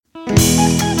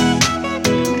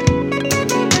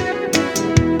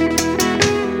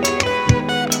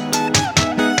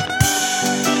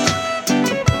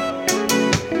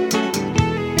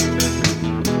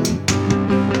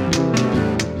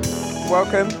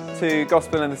to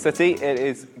Gospel in the City. It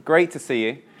is great to see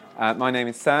you. My name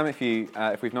is Sam, if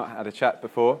we've not had a chat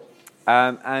before.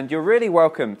 And you're really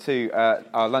welcome to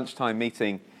our lunchtime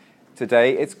meeting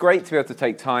today. It's great to be able to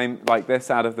take time like this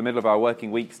out of the middle of our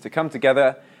working weeks to come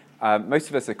together. Most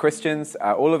of us are Christians.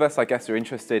 All of us, I guess, are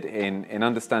interested in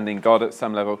understanding God at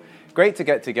some level. Great to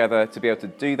get together to be able to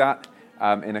do that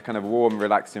in a kind of warm,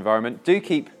 relaxed environment. Do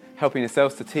keep helping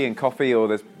yourselves to tea and coffee,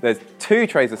 or there's 2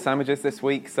 trays of sandwiches this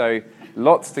week, so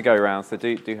lots to go around, so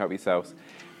do help yourselves.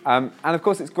 And of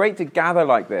course, it's great to gather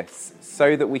like this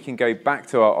so that we can go back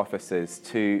to our offices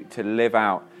to live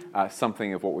out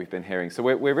something of what we've been hearing. So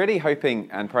we're really hoping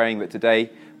and praying that today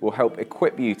will help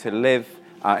equip you to live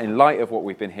in light of what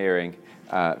we've been hearing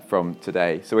from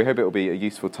today. So we hope it will be a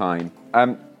useful time.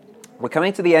 We're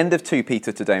coming to the end of 2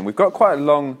 Peter today, and we've got quite a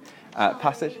long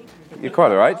passage. You're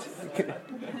quite all right.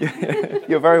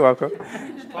 You're very welcome.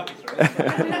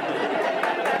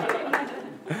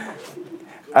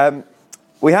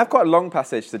 We have quite a long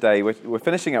passage today. We're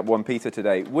finishing up 1 Peter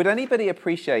today. Would anybody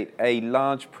appreciate a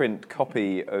large print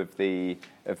copy of the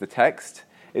text?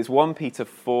 It's 1 Peter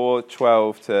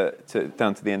 4:12 to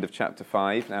down to the end of chapter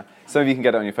 5. Now, some of you can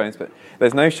get it on your phones, but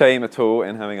there's no shame at all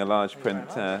in having a large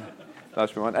print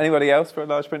one. Anybody else for a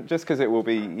large print? Just because it will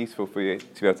be useful for you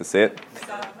to be able to see it.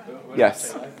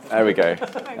 Yes, there we go.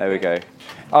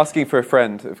 Asking for a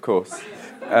friend, of course.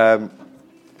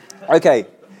 Okay,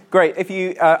 great. If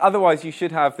you otherwise, you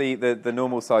should have the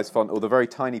normal size font or the very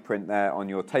tiny print there on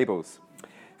your tables.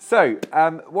 So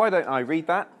why don't I read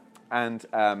that and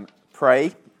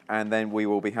pray, and then we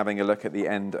will be having a look at the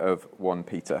end of 1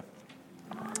 Peter.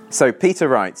 So Peter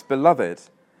writes, "Beloved,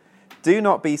 do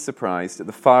not be surprised at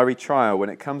the fiery trial when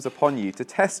it comes upon you to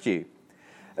test you,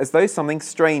 as though something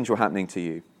strange were happening to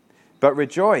you. But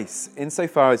rejoice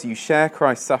insofar as you share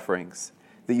Christ's sufferings,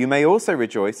 that you may also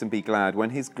rejoice and be glad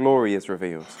when his glory is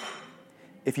revealed.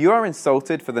 If you are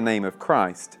insulted for the name of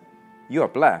Christ, you are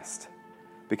blessed,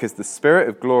 because the Spirit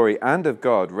of glory and of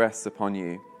God rests upon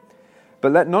you.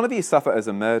 But let none of you suffer as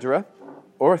a murderer,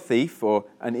 or a thief, or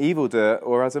an evildoer,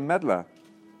 or as a meddler.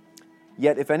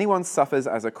 Yet if anyone suffers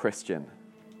as a Christian,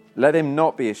 let him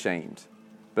not be ashamed,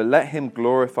 but let him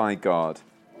glorify God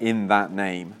in that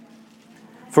name.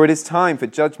 For it is time for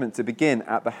judgment to begin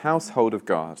at the household of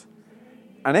God.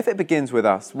 And if it begins with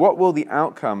us, what will the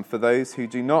outcome for those who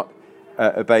do not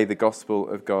obey the gospel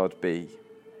of God be?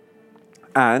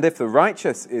 And if the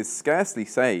righteous is scarcely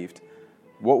saved,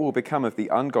 what will become of the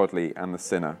ungodly and the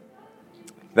sinner?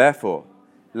 Therefore,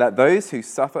 let those who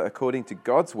suffer according to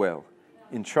God's will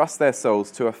entrust their souls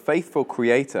to a faithful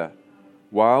Creator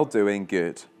while doing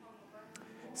good.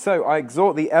 So I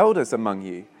exhort the elders among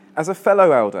you, as a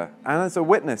fellow elder and as a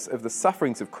witness of the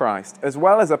sufferings of Christ, as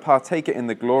well as a partaker in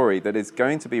the glory that is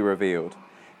going to be revealed,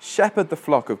 shepherd the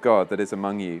flock of God that is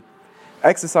among you,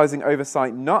 exercising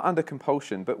oversight not under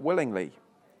compulsion but willingly,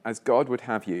 as God would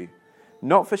have you,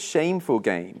 not for shameful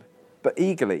gain, but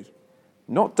eagerly,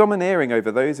 not domineering over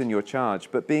those in your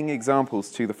charge, but being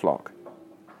examples to the flock.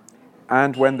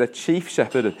 And when the chief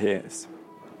shepherd appears,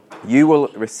 you will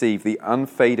receive the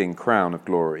unfading crown of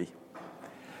glory.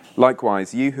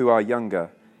 Likewise, you who are younger,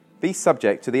 be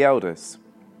subject to the elders.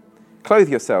 Clothe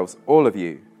yourselves, all of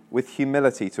you, with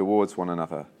humility towards one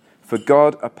another, for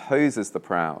God opposes the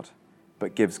proud,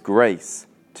 but gives grace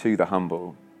to the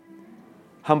humble.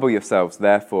 Humble yourselves,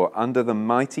 therefore, under the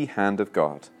mighty hand of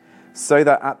God, so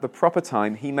that at the proper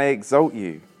time he may exalt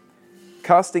you,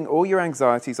 casting all your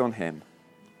anxieties on him,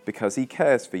 because he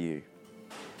cares for you.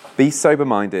 Be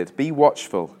sober-minded, be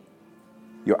watchful.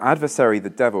 Your adversary, the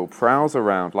devil, prowls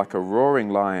around like a roaring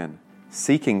lion,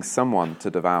 seeking someone to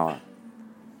devour.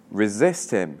 Resist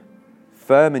him,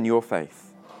 firm in your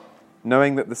faith,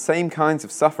 knowing that the same kinds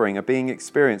of suffering are being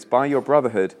experienced by your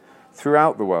brotherhood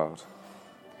throughout the world.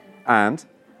 And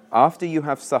after you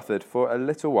have suffered for a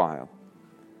little while,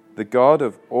 the God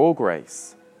of all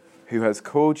grace, who has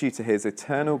called you to his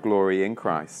eternal glory in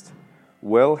Christ,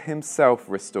 will himself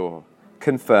restore,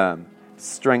 confirm,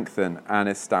 strengthen, and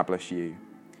establish you.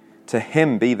 To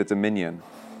him be the dominion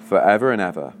forever and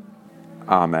ever.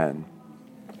 Amen.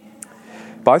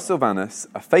 By Silvanus,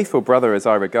 a faithful brother as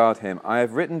I regard him, I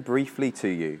have written briefly to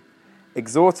you,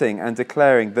 exhorting and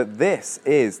declaring that this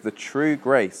is the true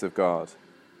grace of God.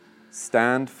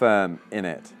 Stand firm in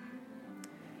it.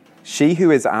 She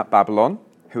who is at Babylon,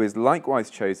 who is likewise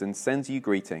chosen, sends you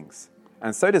greetings,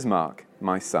 and so does Mark,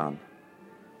 my son.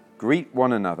 Greet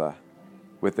one another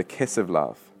with the kiss of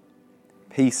love.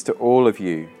 Peace to all of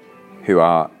you who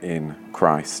are in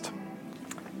Christ.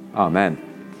 Amen.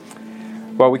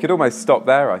 Well, we could almost stop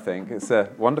there, I think. It's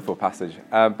a wonderful passage.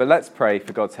 But let's pray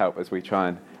for God's help as we try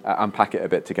and unpack it a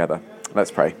bit together. Let's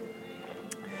pray.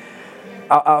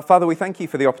 Our Father, we thank you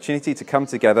for the opportunity to come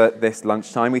together this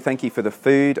lunchtime. We thank you for the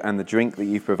food and the drink that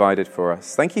you've provided for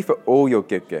us. Thank you for all your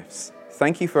good gifts.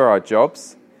 Thank you for our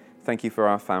jobs. Thank you for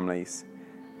our families.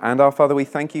 And our Father, we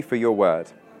thank you for your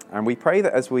word. And we pray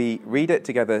that as we read it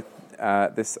together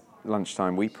this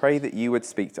lunchtime, we pray that you would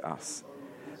speak to us.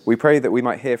 We pray that we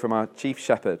might hear from our chief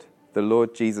shepherd, the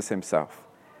Lord Jesus himself,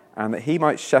 and that he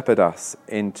might shepherd us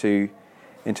into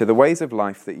the ways of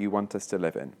life that you want us to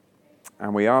live in.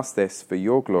 And we ask this for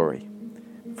your glory,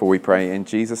 for we pray in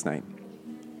Jesus' name.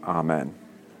 Amen.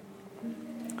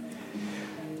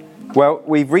 Well,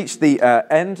 we've reached the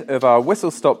end of our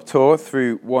whistle-stop tour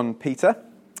through 1 Peter.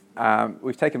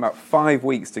 We've taken about 5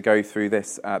 weeks to go through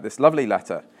this lovely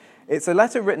letter. It's a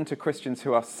letter written to Christians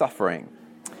who are suffering.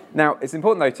 Now, it's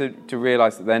important, though, to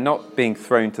realise that they're not being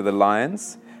thrown to the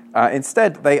lions.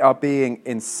 Instead, they are being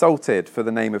insulted for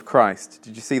the name of Christ.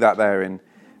 Did you see that there in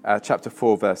chapter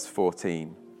 4, verse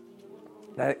 14?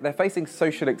 They're facing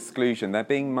social exclusion. They're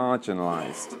being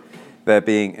marginalised. They're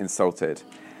being insulted.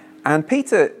 And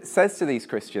Peter says to these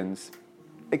Christians,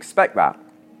 expect that.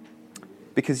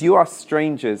 Because you are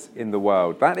strangers in the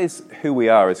world. That is who we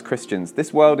are as Christians.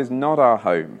 This world is not our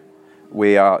home.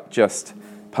 We are just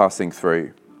passing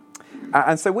through.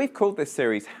 And so we've called this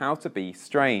series How to Be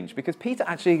Strange, because Peter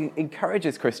actually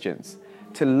encourages Christians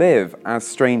to live as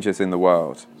strangers in the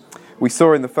world. We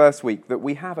saw in the first week that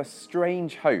we have a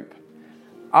strange hope.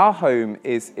 Our home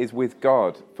is with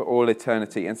God for all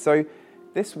eternity. And so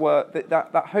this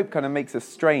that hope kind of makes us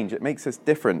strange. It makes us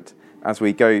different as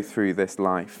we go through this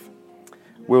life.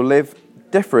 We'll live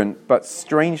different but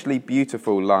strangely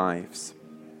beautiful lives.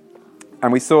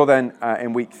 And we saw then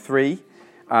in week 3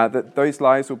 that those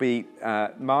lives will be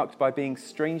marked by being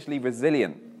strangely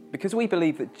resilient. Because we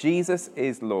believe that Jesus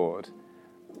is Lord,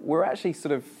 we're actually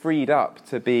sort of freed up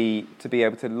to be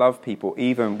able to love people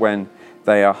even when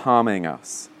they are harming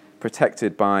us,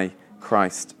 protected by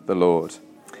Christ the Lord.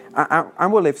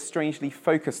 And we'll live strangely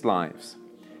focused lives.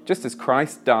 Just as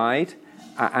Christ died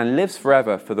and lives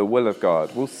forever for the will of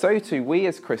God, well, so too we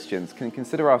as Christians can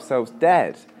consider ourselves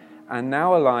dead and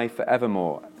now alive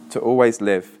forevermore to always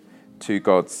live to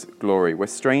God's glory. We're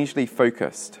strangely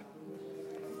focused.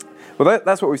 Well,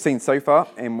 that's what we've seen so far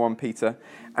in 1 Peter.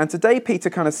 And today Peter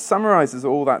kind of summarizes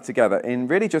all that together in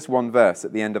really just one verse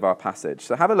at the end of our passage.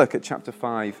 So have a look at chapter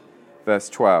 5, verse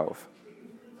 12.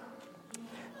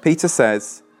 Peter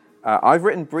says, I've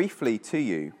written briefly to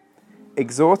you,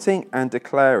 exhorting and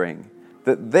declaring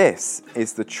that this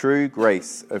is the true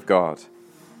grace of God.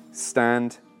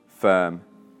 Stand firm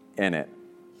in it.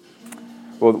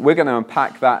 Well, we're going to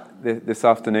unpack that this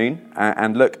afternoon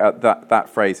and look at that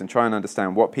phrase and try and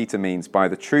understand what Peter means by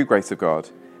the true grace of God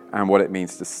and what it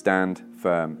means to stand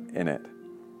firm in it.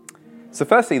 So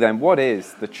firstly then, what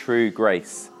is the true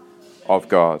grace of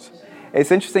God?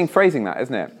 It's interesting phrasing that,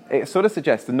 isn't it? It sort of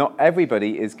suggests that not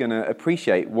everybody is going to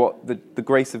appreciate what the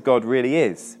grace of God really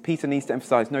is. Peter needs to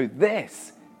emphasize, no,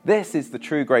 this is the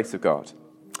true grace of God.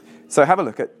 So have a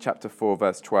look at chapter 4,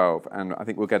 verse 12, and I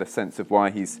think we'll get a sense of why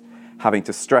he's having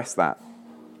to stress that.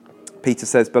 Peter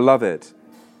says, Beloved,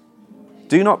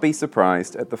 do not be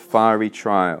surprised at the fiery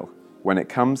trial when it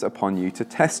comes upon you to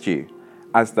test you,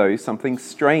 as though something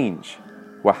strange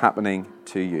were happening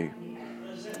to you.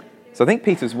 So I think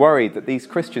Peter's worried that these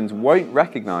Christians won't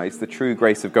recognize the true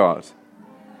grace of God.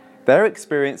 They're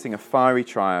experiencing a fiery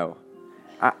trial.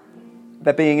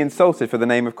 They're being insulted for the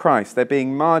name of Christ. They're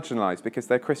being marginalized because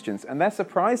they're Christians, and they're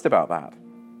surprised about that.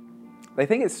 They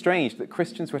think it's strange that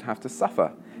Christians would have to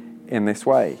suffer in this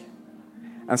way.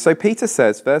 And so Peter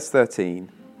says, verse 13,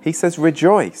 he says,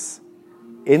 Rejoice,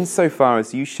 insofar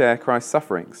as you share Christ's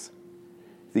sufferings,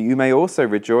 that you may also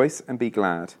rejoice and be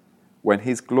glad when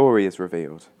his glory is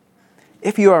revealed.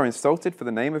 If you are insulted for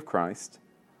the name of Christ,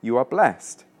 you are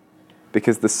blessed,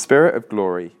 because the Spirit of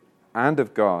glory and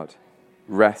of God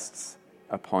rests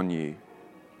upon you.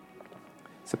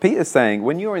 So Peter's saying,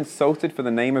 when you're insulted for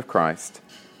the name of Christ,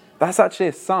 that's actually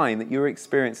a sign that you're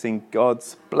experiencing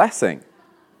God's blessing.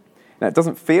 Now, it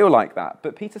doesn't feel like that,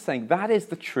 but Peter's saying that is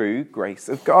the true grace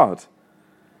of God.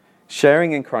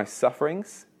 Sharing in Christ's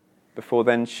sufferings before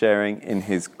then sharing in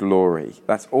his glory.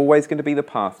 That's always going to be the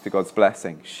path to God's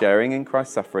blessing. Sharing in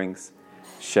Christ's sufferings,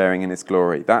 sharing in his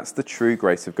glory. That's the true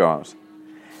grace of God.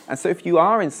 And so if you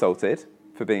are insulted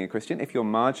for being a Christian, if you're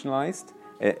marginalized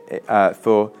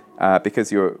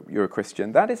because you're a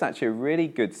Christian, that is actually a really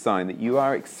good sign that you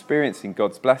are experiencing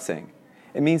God's blessing.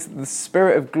 It means that the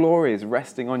Spirit of glory is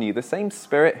resting on you. The same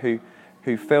Spirit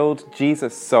who filled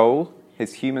Jesus' soul,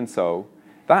 his human soul,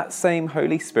 that same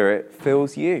Holy Spirit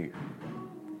fills you.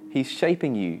 He's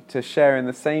shaping you to share in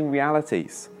the same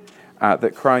realities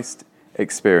that Christ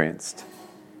experienced.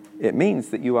 It means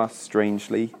that you are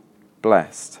strangely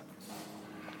blessed.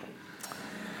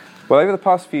 Well, over the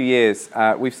past few years,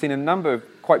 we've seen a number of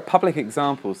quite public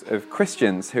examples of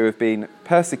Christians who have been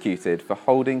persecuted for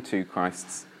holding to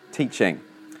Christ's teaching.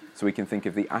 So we can think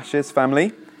of the Ashes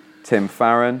family, Tim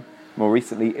Farron, more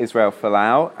recently Israel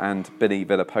Folau and Billy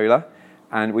Villapola.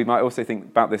 And we might also think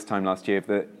about this time last year of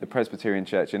the Presbyterian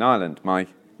Church in Ireland,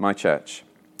 my church.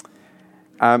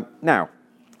 Now,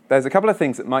 there's a couple of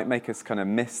things that might make us kind of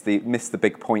miss the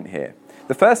big point here.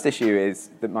 The first issue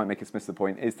that might make us miss the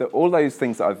point is that all those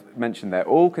things that I've mentioned there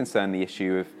all concern the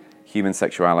issue of human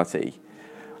sexuality.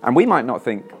 And we might not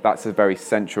think that's a very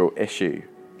central issue.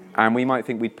 And we might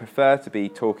think we'd prefer to be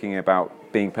talking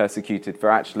about being persecuted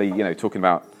for actually, talking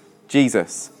about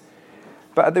Jesus.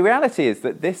 But the reality is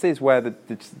that this is where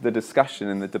the discussion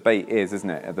and the debate is, isn't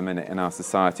it, at the minute in our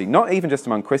society? Not even just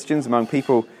among Christians, among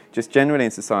people just generally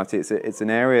in society. It's an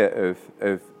area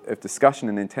of discussion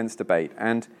and intense debate.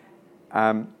 And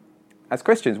as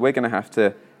Christians, we're going to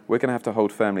have to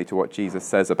hold firmly to what Jesus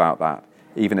says about that,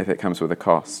 even if it comes with a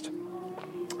cost.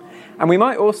 And we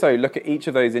might also look at each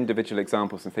of those individual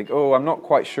examples and think, oh, I'm not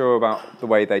quite sure about the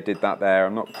way they did that there.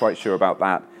 I'm not quite sure about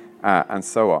that, and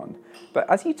so on. But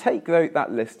as you take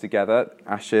that list together,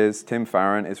 Ashes, Tim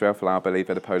Farron, Israel Folau, Billy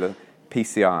Villapola,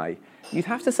 PCI, you'd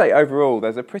have to say overall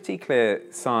there's a pretty clear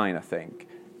sign, I think,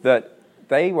 that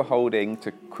they were holding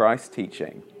to Christ's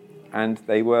teaching and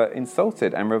they were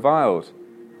insulted and reviled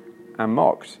and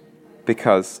mocked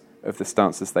because of the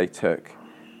stances they took.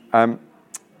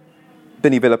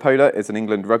 Billy Villapola is an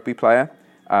England rugby player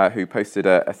who posted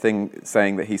a thing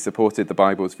saying that he supported the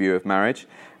Bible's view of marriage.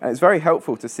 And it's very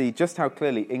helpful to see just how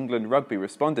clearly England rugby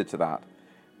responded to that.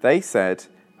 They said,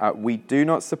 we do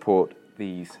not support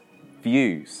these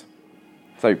views.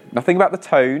 So nothing about the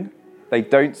tone. They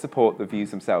don't support the views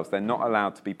themselves. They're not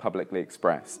allowed to be publicly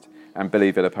expressed. And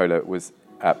Billy Villapola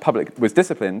was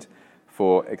disciplined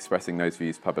for expressing those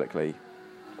views publicly.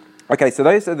 Okay, so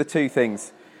those are the two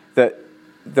things that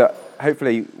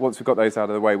hopefully, once we've got those out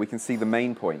of the way, we can see the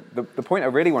main point. The point I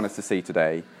really want us to see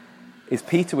today is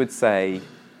Peter would say,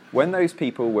 when those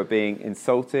people were being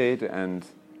insulted and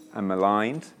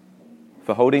maligned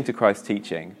for holding to Christ's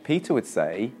teaching, Peter would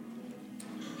say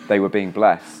they were being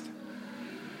blessed.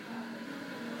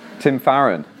 Tim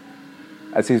Farron,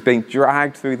 as he was being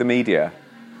dragged through the media,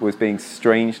 was being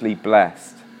strangely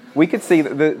blessed. We could see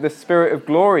that the Spirit of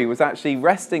glory was actually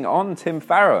resting on Tim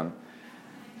Farron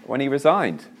when he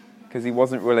resigned, because he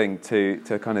wasn't willing to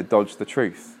kind of dodge the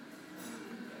truth.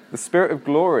 The Spirit of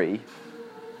glory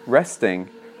resting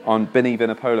on Billy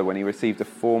Villapola when he received a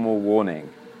formal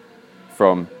warning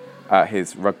from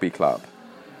his rugby club.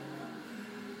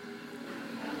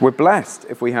 We're blessed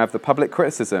if we have the public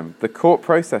criticism, the court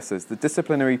processes, the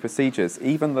disciplinary procedures,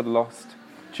 even the lost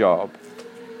job.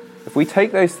 If we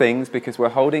take those things because we're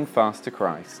holding fast to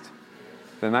Christ,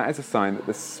 then that is a sign that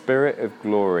the Spirit of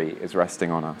glory is resting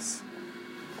on us.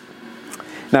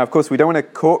 Now, of course, we don't want to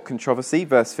court controversy.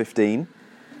 Verse 15,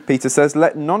 Peter says,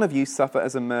 let none of you suffer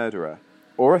as a murderer,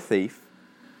 or a thief,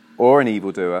 or an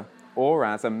evildoer, or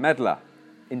as a meddler,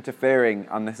 interfering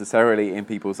unnecessarily in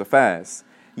people's affairs.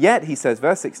 Yet, he says,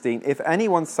 verse 16, if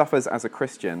anyone suffers as a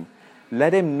Christian,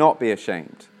 let him not be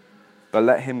ashamed, but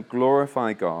let him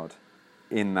glorify God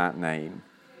in that name.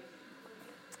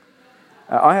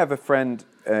 I have a friend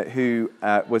who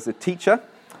was a teacher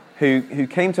who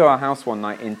came to our house one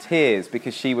night in tears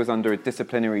because she was under a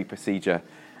disciplinary procedure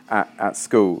at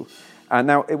school. And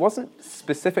now, it wasn't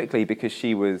specifically because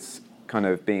she was kind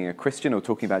of being a Christian or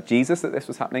talking about Jesus that this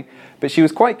was happening, but she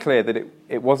was quite clear that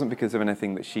it wasn't because of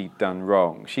anything that she'd done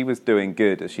wrong. She was doing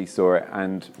good as she saw it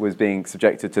and was being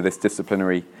subjected to this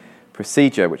disciplinary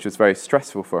procedure, which was very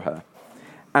stressful for her.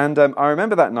 And I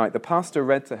remember that night, the pastor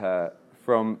read to her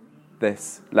from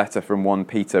this letter from 1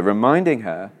 Peter, reminding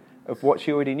her of what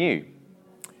she already knew,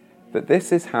 that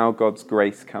this is how God's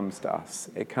grace comes to us.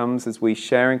 It comes as we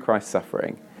share in Christ's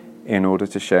suffering in order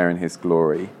to share in his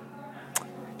glory.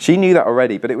 She knew that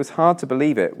already, but it was hard to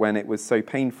believe it when it was so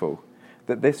painful,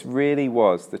 that this really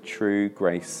was the true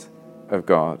grace of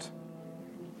God.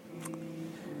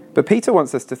 But Peter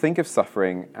wants us to think of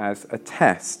suffering as a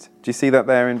test. Do you see that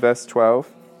there in verse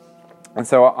 12? And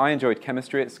so I enjoyed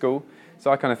chemistry at school,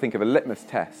 so I kind of think of a litmus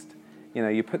test. You know,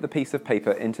 you put the piece of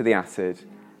paper into the acid,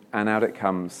 and out it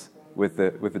comes with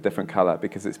the different colour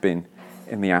because it's been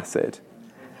in the acid.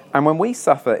 And when we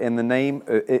suffer in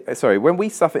when we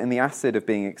suffer in the acid of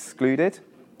being excluded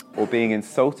or being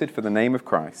insulted for the name of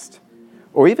Christ,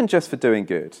 or even just for doing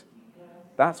good,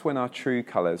 that's when our true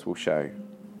colours will show.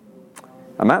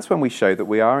 And that's when we show that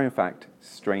we are, in fact,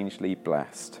 strangely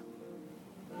blessed.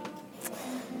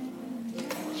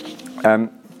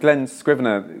 Glenn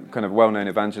Scrivener, kind of well-known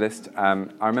evangelist, I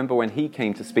remember when he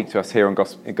came to speak to us here on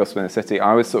Gospel in the City,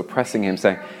 I was sort of pressing him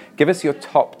saying, give us your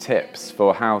top tips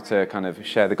for how to kind of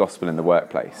share the gospel in the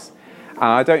workplace. And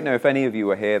I don't know if any of you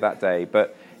were here that day,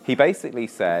 but he basically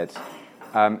said,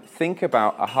 think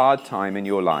about a hard time in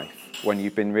your life when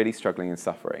you've been really struggling and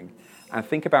suffering, and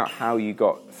think about how you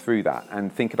got through that,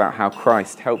 and think about how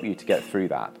Christ helped you to get through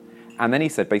that. And then he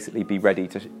said, basically, be ready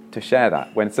to share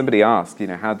that. When somebody asks,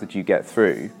 how did you get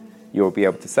through, you'll be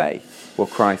able to say, well,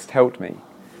 Christ helped me.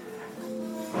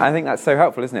 I think that's so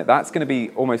helpful, isn't it? That's going to be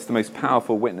almost the most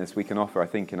powerful witness we can offer, I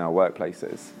think, in our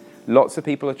workplaces. Lots of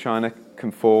people are trying to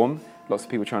conform, lots of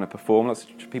people are trying to perform, lots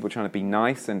of people are trying to be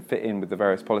nice and fit in with the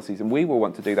various policies, and we will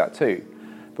want to do that too.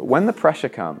 But when the pressure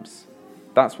comes,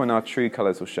 that's when our true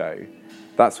colours will show.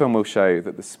 That's when we'll show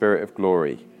that the Spirit of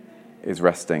glory is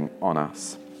resting on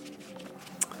us.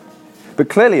 But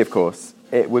clearly, of course,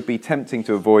 it would be tempting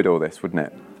to avoid all this, wouldn't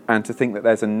it? And to think that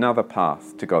there's another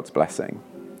path to God's blessing.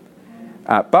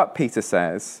 But Peter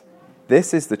says,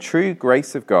 this is the true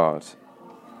grace of God.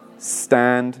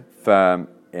 Stand firm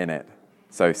in it.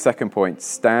 So second point,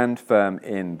 stand firm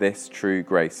in this true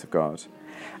grace of God.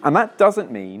 And that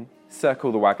doesn't mean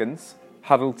circle the wagons,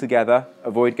 huddle together,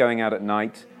 avoid going out at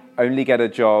night, only get a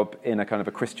job in a kind of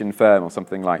a Christian firm or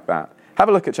something like that. Have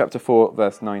a look at chapter 4,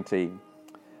 verse 19.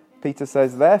 Peter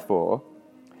says, therefore,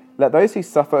 let those who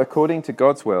suffer according to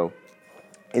God's will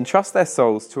entrust their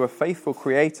souls to a faithful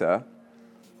Creator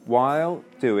while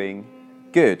doing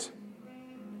good.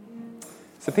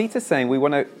 So Peter's saying we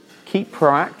want to keep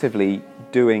proactively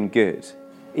doing good,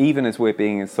 even as we're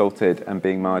being insulted and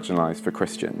being marginalised for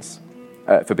Christians,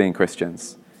 for being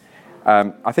Christians.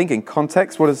 I think in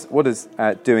context, what does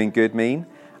doing good mean?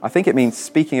 I think it means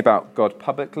speaking about God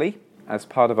publicly as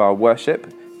part of our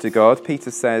worship to God.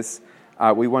 Peter says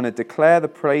we want to declare the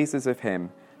praises of him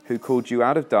who called you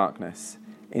out of darkness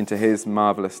into his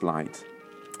marvellous light.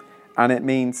 And it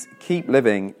means keep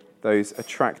living those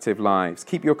attractive lives.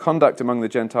 Keep your conduct among the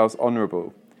Gentiles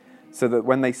honourable, so that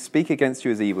when they speak against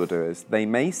you as evildoers, they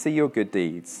may see your good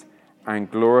deeds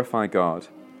and glorify God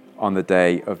on the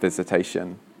day of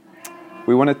visitation.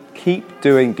 We want to keep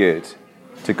doing good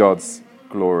to God's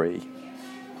glory.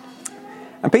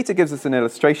 And Peter gives us an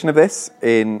illustration of this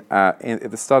at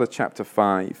the start of chapter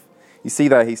 5. You see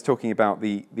there he's talking about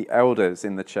the elders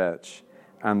in the church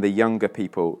and the younger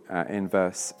people in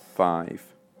verse 5.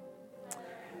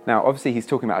 Now, obviously, he's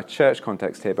talking about a church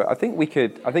context here, but I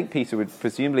think Peter would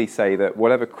presumably say that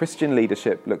whatever Christian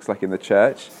leadership looks like in the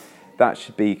church, that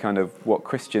should be kind of what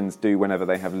Christians do whenever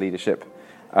they have leadership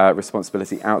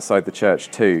responsibility outside the church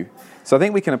too. So I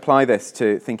think we can apply this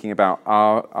to thinking about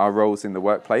our roles in the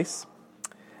workplace.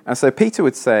 And so Peter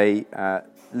would say,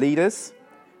 leaders,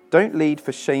 don't lead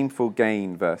for shameful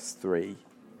gain, verse 3.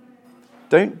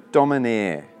 Don't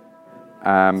domineer,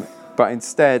 but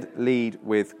instead lead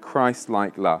with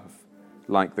Christ-like love,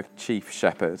 like the chief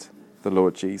shepherd, the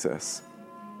Lord Jesus.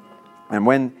 And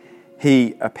when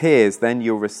he appears, then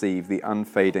you'll receive the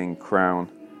unfading crown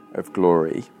of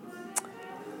glory.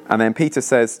 And then Peter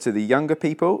says to the younger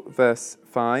people, verse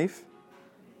 5,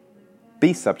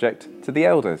 be subject to the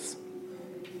elders.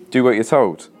 Do what you're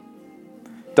told.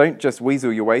 Don't just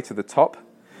weasel your way to the top,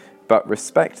 but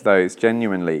respect those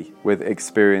genuinely with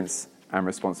experience and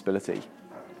responsibility,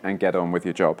 and get on with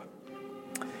your job.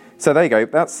 So there you go.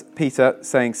 That's Peter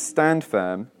saying, stand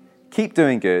firm, keep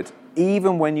doing good,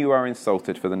 even when you are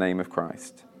insulted for the name of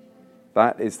Christ.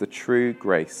 That is the true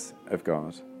grace of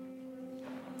God.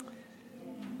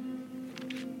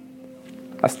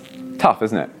 That's tough,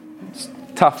 isn't it? It's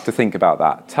tough to think about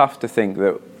that. Tough to think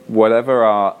that whatever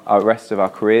our rest of our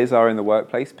careers are in the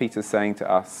workplace, Peter's saying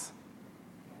to us,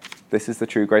 this is the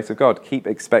true grace of God. Keep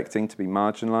expecting to be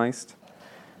marginalised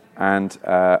and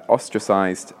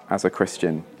ostracised as a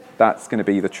Christian. That's going to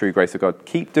be the true grace of God.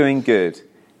 Keep doing good,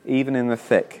 even in the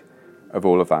thick of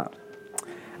all of that.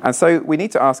 And so we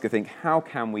need to ask, I think, how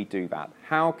can we do that?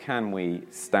 How can we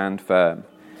stand firm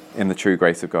in the true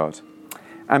grace of God?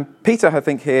 And Peter, I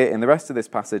think, here in the rest of this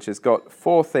passage has got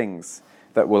 4 things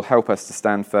that will help us to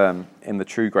stand firm in the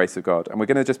true grace of God. And we're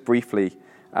going to just briefly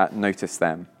notice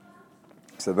them.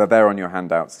 So they're there on your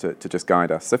handouts to just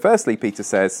guide us. So firstly, Peter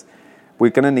says, we're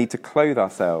going to need to clothe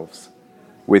ourselves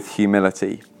with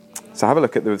humility. So have a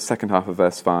look at the second half of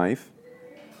verse 5.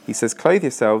 He says, clothe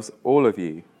yourselves, all of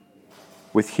you,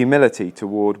 with humility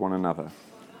toward one another.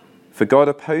 For God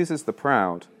opposes the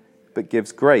proud, but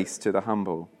gives grace to the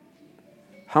humble.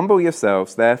 Humble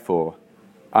yourselves, therefore,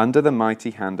 under the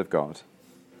mighty hand of God,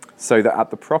 so that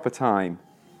at the proper time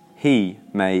he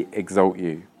may exalt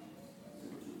you.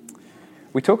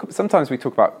 Sometimes we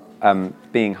talk about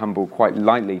being humble quite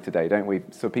lightly today, don't we?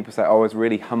 So people say, oh, I was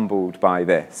really humbled by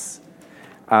this.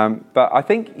 But I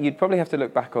think you'd probably have to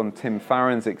look back on Tim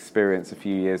Farron's experience a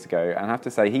few years ago and have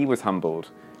to say he was humbled,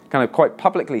 kind of quite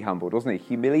publicly humbled, wasn't he?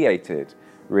 Humiliated,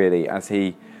 really, as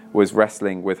he was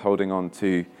wrestling with holding on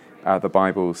to the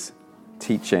Bible's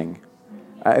teaching.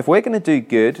 If we're going to do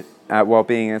good while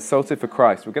being insulted for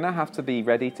Christ, we're going to have to be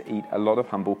ready to eat a lot of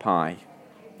humble pie.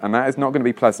 And that is not going to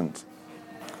be pleasant.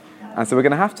 And so we're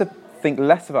going to have to think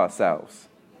less of ourselves.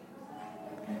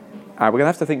 We're going to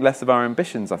have to think less of our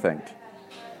ambitions, I think.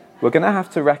 We're going to have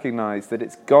to recognize that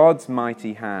it's God's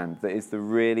mighty hand that is the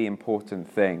really important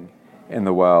thing in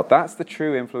the world. That's the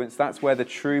true influence. That's where the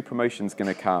true promotion's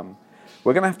going to come.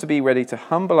 We're going to have to be ready to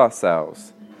humble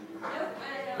ourselves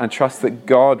and trust that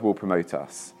God will promote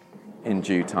us in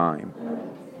due time.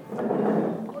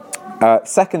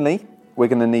 Secondly, we're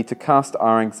going to need to cast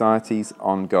our anxieties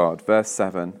on God. Verse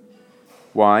 7.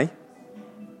 Why?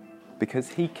 Because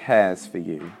he cares for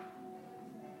you.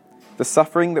 The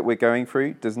suffering that we're going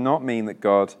through does not mean that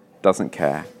God doesn't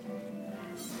care.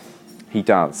 He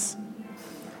does.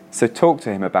 So talk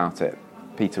to him about it,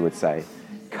 Peter would say.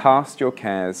 Cast your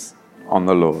cares on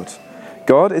the Lord.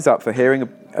 God is up for hearing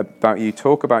about you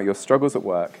talk about your struggles at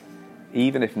work,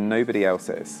 even if nobody else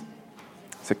is.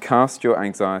 So cast your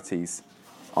anxieties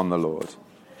on the Lord.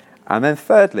 And then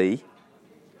thirdly,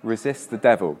 resist the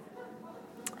devil.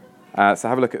 So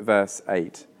have a look at verse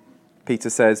 8. Peter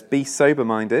says, be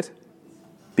sober-minded,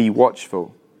 be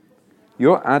watchful.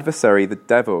 Your adversary, the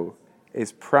devil,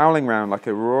 is prowling round like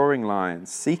a roaring lion,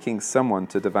 seeking someone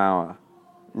to devour.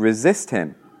 Resist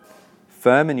him,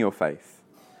 firm in your faith,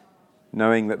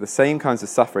 knowing that the same kinds of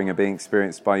suffering are being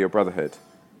experienced by your brotherhood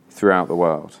throughout the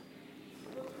world.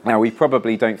 Now, we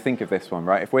probably don't think of this one,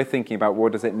 right? If we're thinking about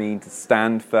what does it mean to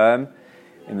stand firm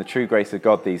in the true grace of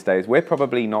God these days, we're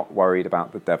probably not worried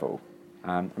about the devil.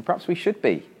 And perhaps we should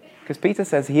be, because Peter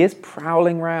says he is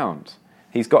prowling round.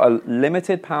 He's got a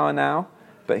limited power now,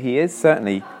 but he is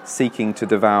certainly seeking to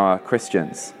devour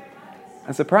Christians.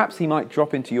 And so perhaps he might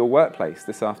drop into your workplace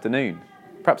this afternoon.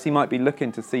 Perhaps he might be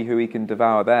looking to see who he can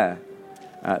devour there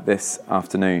this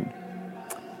afternoon.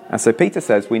 And so Peter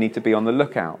says we need to be on the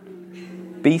lookout.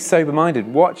 Be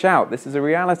sober-minded. Watch out. This is a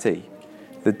reality.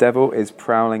 The devil is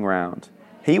prowling round.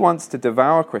 He wants to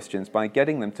devour Christians by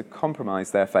getting them to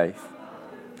compromise their faith.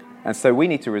 And so we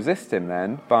need to resist him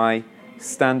then by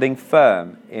standing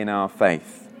firm in our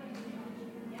faith.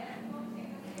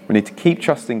 We need to keep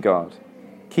trusting God.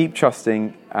 Keep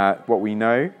trusting what we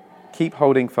know. Keep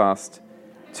holding fast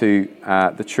to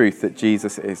the truth that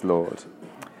Jesus is Lord.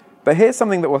 But here's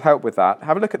something that will help with that.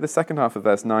 Have a look at the second half of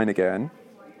verse 9 again.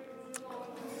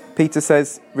 Peter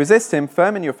says, resist him,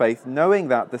 firm in your faith, knowing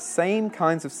that the same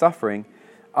kinds of suffering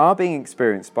are being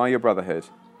experienced by your brotherhood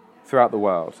throughout the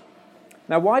world.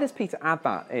 Now, why does Peter add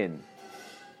that in?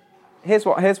 Here's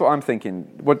what I'm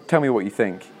thinking. Tell me what you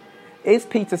think. Is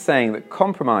Peter saying that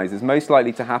compromise is most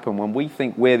likely to happen when we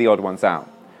think we're the odd ones out?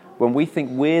 When we think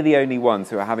we're the only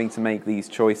ones who are having to make these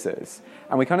choices?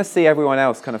 And we kind of see everyone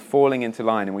else kind of falling into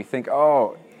line and we think,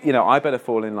 oh, I better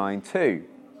fall in line too.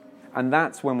 And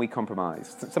that's when we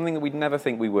compromise. Something that we'd never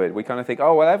think we would. We kind of think,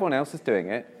 oh, well, everyone else is doing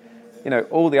it.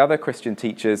 All the other Christian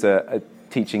teachers are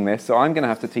teaching this, so I'm going to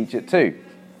have to teach it too.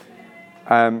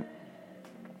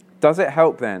 Does it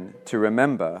help then to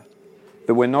remember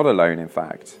that we're not alone, in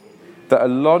fact? That a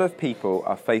lot of people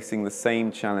are facing the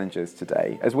same challenges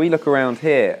today. As we look around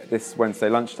here this Wednesday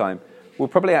lunchtime, we'll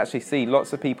probably actually see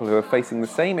lots of people who are facing the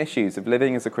same issues of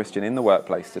living as a Christian in the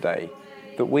workplace today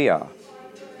that we are.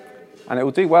 And it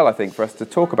will do well, I think, for us to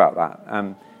talk about that.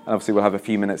 And obviously we'll have a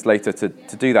few minutes later to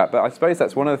do that. But I suppose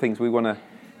that's one of the things we want to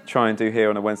try and do here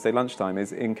on a Wednesday lunchtime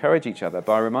is encourage each other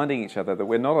by reminding each other that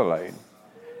we're not alone.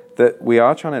 That we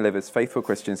are trying to live as faithful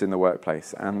Christians in the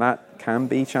workplace. And that can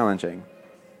be challenging.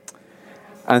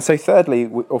 And so fourthly,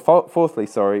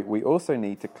 we also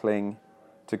need to cling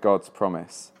to God's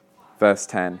promise. Verse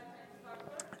 10.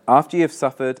 After you have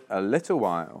suffered a little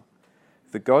while,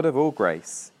 the God of all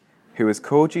grace, who has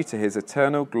called you to his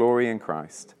eternal glory in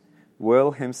Christ,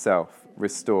 will himself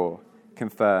restore,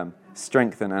 confirm,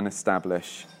 strengthen, and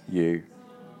establish you.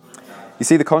 You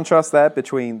see the contrast there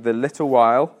between the little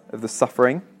while of the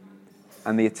suffering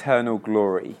and the eternal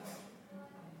glory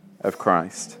of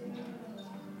Christ.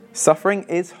 Suffering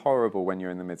is horrible when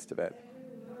you're in the midst of it.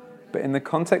 But in the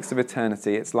context of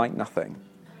eternity, it's like nothing.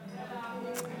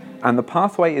 And the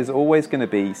pathway is always going to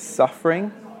be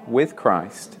suffering with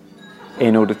Christ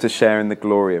in order to share in the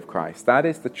glory of Christ. That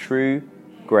is the true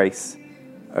grace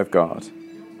of God.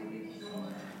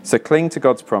 So cling to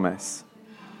God's promise.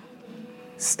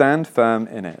 Stand firm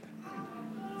in it.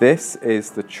 This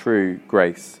is the true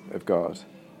grace of God.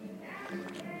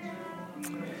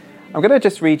 I'm going to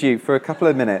just read you for a couple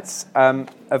of minutes now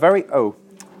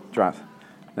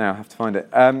I have to find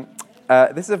it.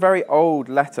 This is a very old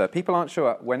letter. People aren't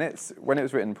sure when it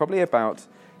was written, probably about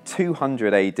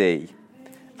 200 AD.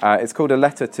 It's called a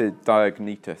letter to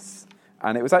Diognetus,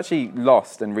 and it was actually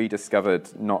lost and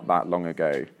rediscovered not that long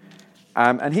ago.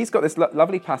 And he's got this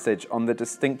lovely passage on the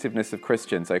distinctiveness of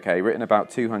Christians, written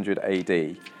about 200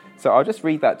 AD. So I'll just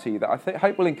read that to you, that I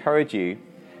hope will encourage you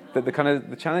that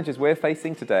the challenges we're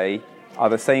facing today are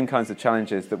the same kinds of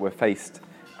challenges that were faced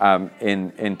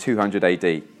in 200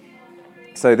 AD.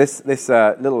 So this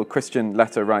little Christian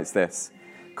letter writes this: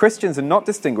 Christians are not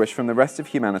distinguished from the rest of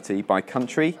humanity by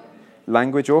country,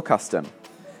 language, or custom.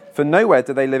 For nowhere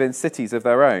do they live in cities of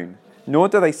their own, nor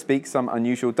do they speak some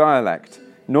unusual dialect,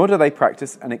 nor do they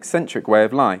practice an eccentric way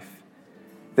of life.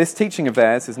 This teaching of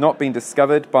theirs has not been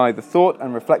discovered by the thought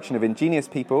and reflection of ingenious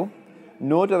people,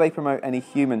 nor do they promote any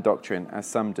human doctrine, as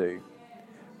some do.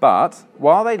 But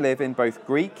while they live in both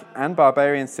Greek and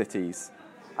barbarian cities,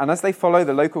 and as they follow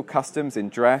the local customs in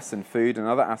dress and food and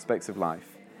other aspects of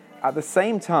life, at the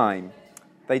same time,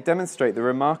 they demonstrate the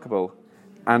remarkable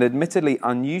and admittedly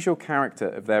unusual character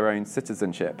of their own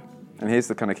citizenship. And here's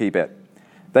the kind of key bit.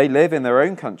 They live in their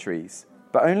own countries,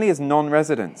 but only as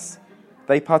non-residents.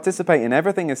 They participate in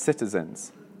everything as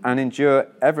citizens and endure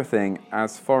everything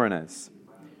as foreigners.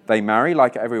 They marry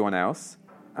like everyone else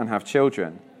and have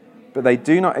children, but they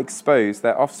do not expose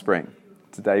their offspring.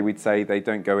 Today we'd say they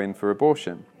don't go in for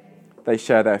abortion. They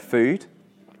share their food,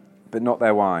 but not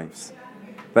their wives.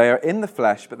 They are in the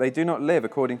flesh, but they do not live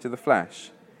according to the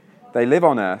flesh. They live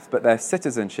on earth, but their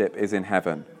citizenship is in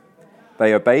heaven.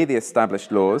 They obey the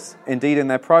established laws. Indeed, in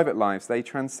their private lives, they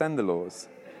transcend the laws.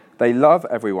 They love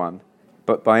everyone,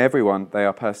 but by everyone they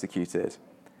are persecuted.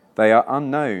 They are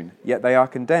unknown, yet they are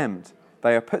condemned.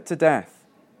 They are put to death,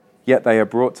 yet they are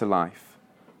brought to life.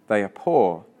 They are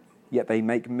poor, yet they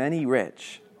make many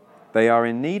rich. They are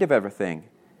in need of everything,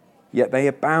 yet they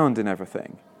abound in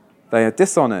everything. They are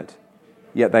dishonored,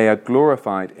 yet they are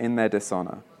glorified in their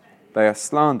dishonor. They are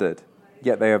slandered,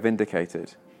 yet they are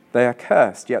vindicated. They are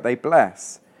cursed, yet they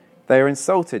bless. They are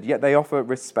insulted, yet they offer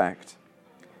respect.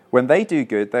 When they do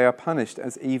good, they are punished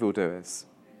as evildoers.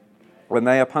 When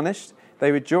they are punished,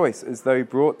 they rejoice as though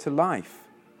brought to life.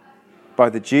 By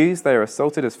the Jews they are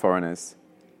assaulted as foreigners,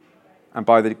 and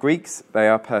by the Greeks they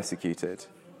are persecuted.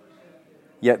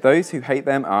 Yet those who hate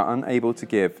them are unable to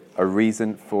give a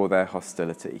reason for their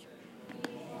hostility.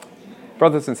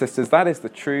 Brothers and sisters, that is the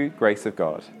true grace of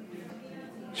God.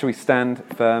 Shall we stand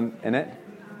firm in it?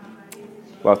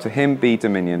 Well, to him be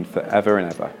dominion forever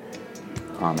and ever.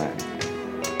 Amen.